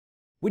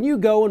When you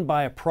go and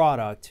buy a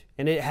product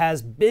and it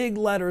has big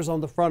letters on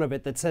the front of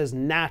it that says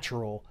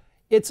natural,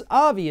 it's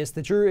obvious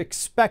that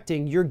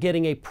you're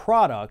getting a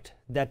product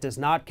that does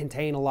not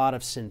contain a lot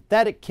of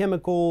synthetic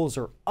chemicals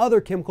or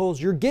other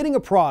chemicals. You're getting a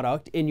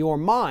product in your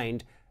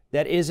mind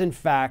that is in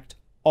fact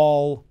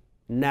all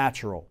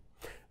natural.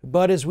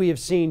 But as we have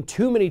seen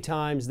too many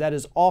times, that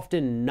is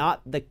often not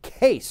the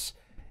case.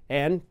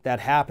 And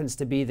that happens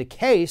to be the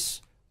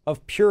case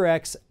of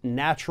Purex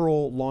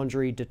natural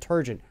laundry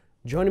detergent.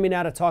 Joining me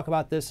now to talk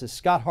about this is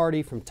Scott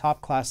Hardy from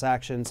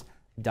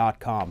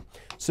topclassactions.com.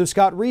 So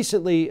Scott,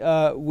 recently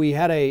we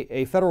had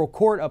a federal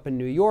court up in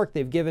New York.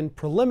 They've given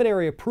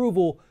preliminary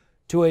approval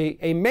to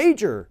a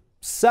major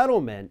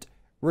settlement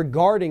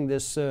regarding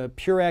this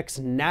Purex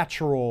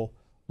natural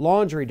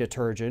laundry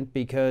detergent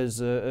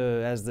because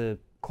as the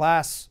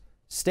class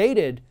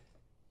stated,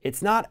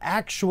 it's not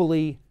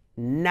actually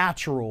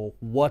natural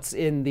what's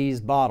in these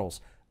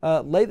bottles.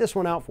 Lay this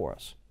one out for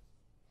us.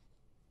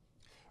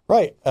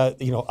 Right.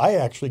 I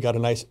actually got a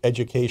nice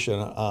education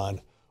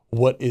on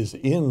what is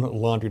in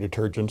laundry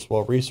detergents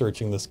while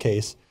researching this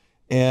case.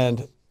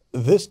 And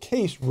this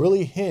case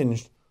really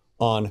hinged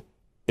on,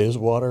 is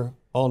water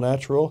all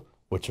natural?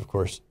 Which of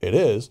course it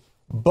is.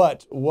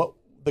 But what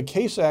the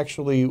case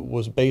actually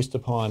was based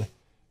upon,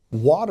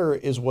 water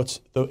is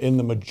what's in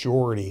the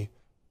majority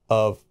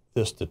of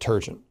this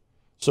detergent.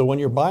 So when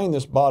you're buying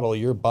this bottle,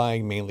 you're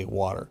buying mainly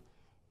water.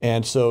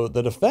 And so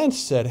the defense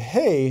said,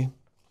 hey,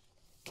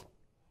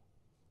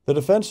 the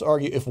defense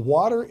argued if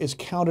water is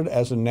counted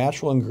as a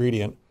natural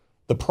ingredient,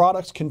 the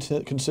products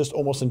consist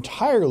almost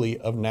entirely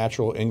of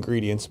natural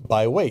ingredients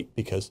by weight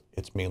because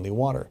it's mainly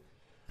water.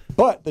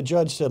 But the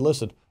judge said,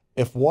 listen,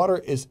 if water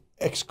is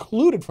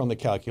excluded from the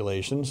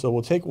calculation, so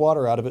we'll take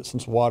water out of it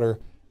since water,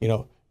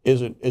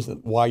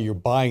 isn't why you're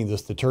buying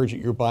this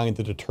detergent. You're buying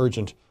the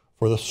detergent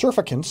for the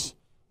surfactants.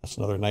 That's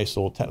another nice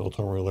little technical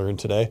term we learned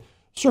today.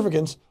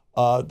 Surfactants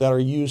that are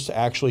used to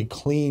actually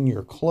clean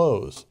your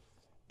clothes.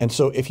 And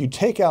so if you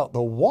take out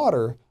the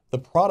water, the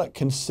product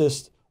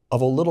consists of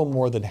a little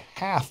more than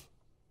half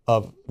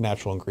of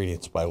natural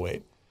ingredients by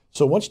weight.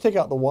 So once you take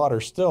out the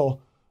water,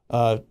 still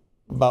about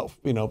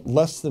a little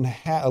less than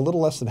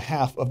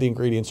half of the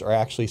ingredients are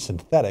actually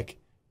synthetic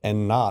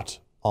and not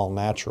all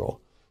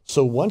natural.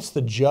 So once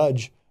the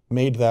judge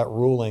made that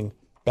ruling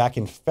back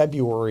in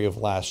February of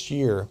last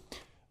year,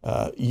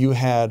 you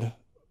had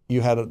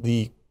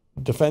the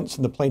defense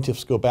and the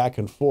plaintiffs go back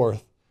and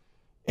forth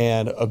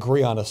and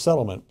agree on a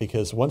settlement,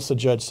 because once the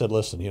judge said,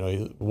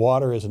 listen,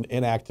 water is an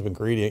inactive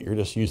ingredient, you're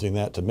just using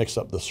that to mix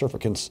up the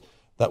surfactants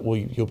that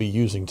you'll be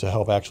using to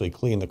help actually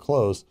clean the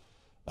clothes,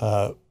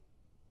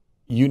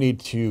 you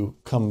need to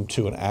come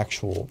to an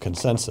actual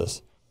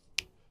consensus.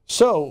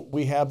 So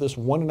we have this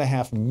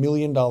 $1.5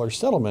 million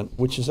settlement,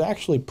 which is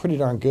actually pretty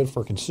darn good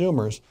for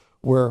consumers,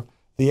 where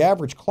the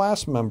average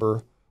class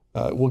member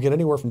will get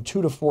anywhere from $2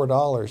 to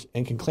 $4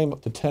 and can claim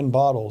up to 10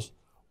 bottles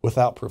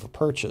without proof of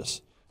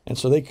purchase. And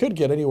so they could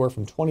get anywhere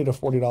from $20 to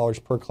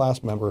 $40 per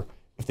class member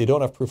if they don't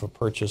have proof of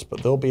purchase,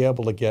 but they'll be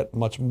able to get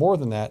much more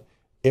than that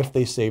if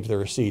they save their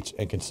receipts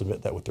and can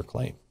submit that with their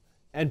claim.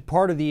 And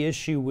part of the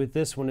issue with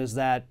this one is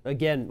that,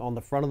 again, on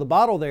the front of the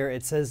bottle there,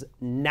 it says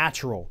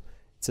natural.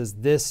 It says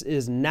this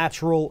is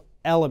natural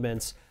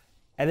elements.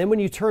 And then when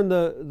you turn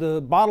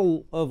the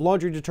bottle of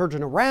laundry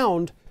detergent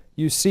around,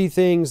 you see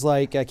things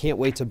like, I can't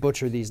wait to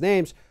butcher these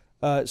names,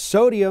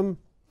 sodium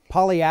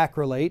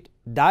polyacrylate,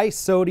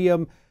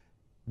 disodium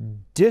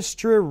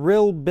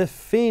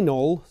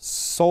distryrilbiphenyl,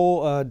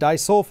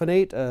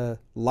 disulfonate,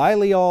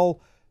 liliol,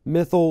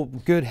 methyl,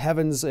 good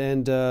heavens,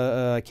 and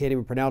I can't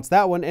even pronounce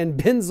that one, and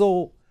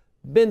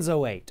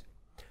benzoate.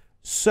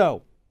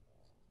 So,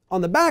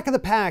 on the back of the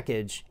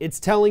package, it's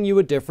telling you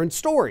a different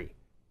story.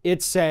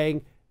 It's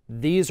saying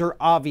these are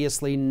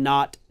obviously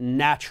not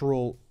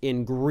natural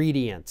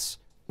ingredients.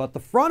 But the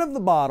front of the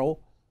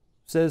bottle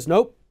says,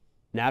 nope,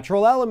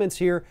 natural elements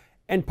here.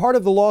 And part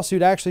of the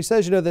lawsuit actually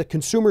says, that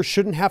consumers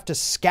shouldn't have to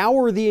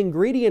scour the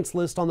ingredients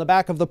list on the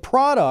back of the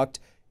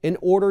product in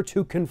order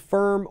to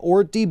confirm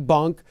or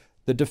debunk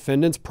the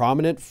defendant's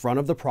prominent front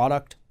of the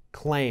product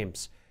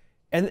claims.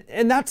 And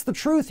that's the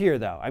truth here,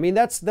 though. I mean,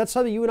 that's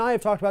something you and I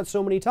have talked about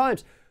so many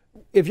times.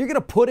 If you're going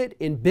to put it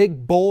in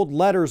big, bold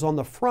letters on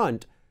the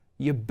front,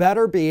 you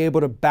better be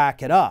able to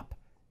back it up.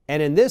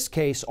 And in this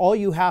case, all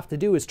you have to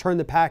do is turn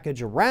the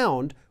package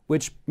around,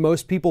 which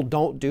most people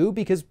don't do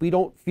because we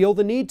don't feel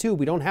the need to.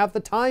 We don't have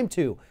the time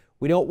to.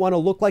 We don't want to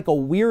look like a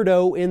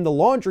weirdo in the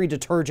laundry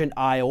detergent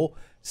aisle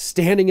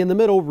standing in the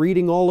middle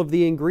reading all of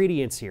the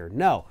ingredients here.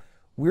 No,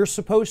 we're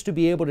supposed to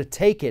be able to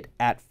take it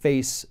at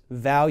face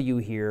value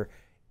here.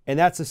 And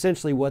that's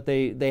essentially what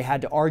they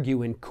had to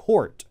argue in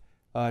court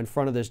in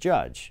front of this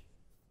judge.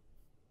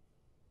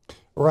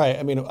 Right.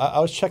 I mean, I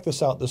was checking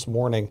this out this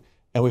morning,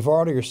 and we've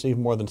already received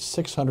more than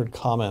 600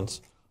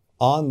 comments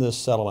on this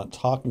settlement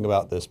talking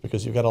about this,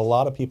 because you've got a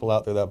lot of people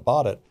out there that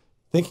bought it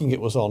thinking it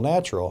was all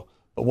natural.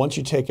 But once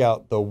you take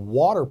out the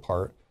water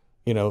part,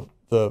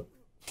 the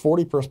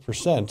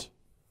 40%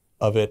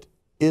 of it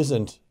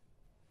isn't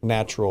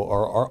natural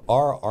or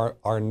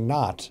are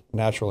not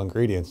natural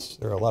ingredients.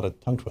 There are a lot of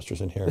tongue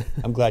twisters in here.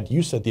 I'm glad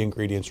you said the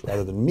ingredients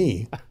rather than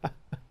me.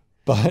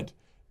 But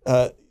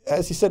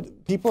as he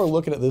said, people are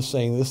looking at this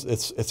saying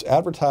it's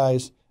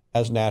advertised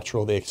as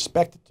natural. They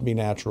expect it to be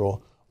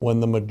natural when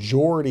the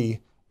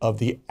majority of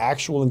the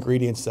actual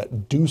ingredients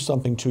that do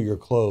something to your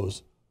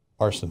clothes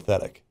are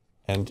synthetic.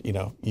 And you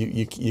know,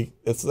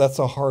 that's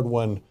a hard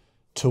one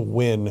to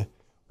win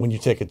when you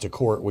take it to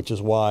court, which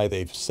is why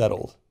they've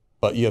settled.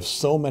 But you have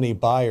so many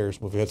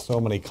buyers. We've had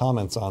so many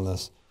comments on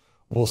this.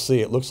 We'll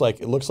see. It looks like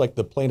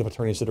the plaintiff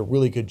attorneys did a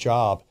really good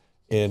job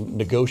in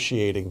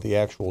negotiating the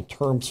actual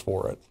terms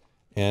for it,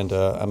 and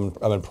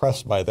I'm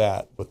impressed by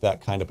that, with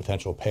that kind of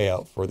potential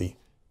payout for the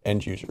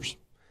end users.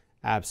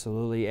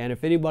 Absolutely. And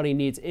if anybody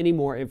needs any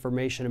more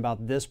information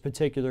about this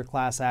particular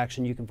class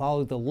action, you can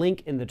follow the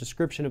link in the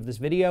description of this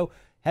video.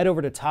 Head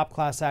over to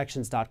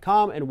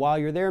topclassactions.com, and while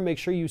you're there, make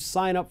sure you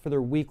sign up for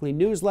their weekly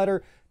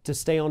newsletter to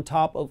stay on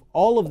top of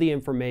all of the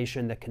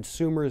information that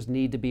consumers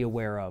need to be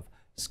aware of.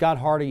 Scott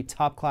Hardy,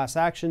 Top Class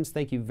Actions,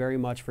 thank you very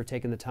much for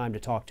taking the time to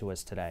talk to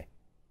us today.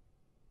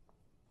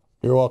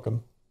 You're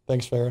welcome.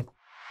 Thanks, Farron.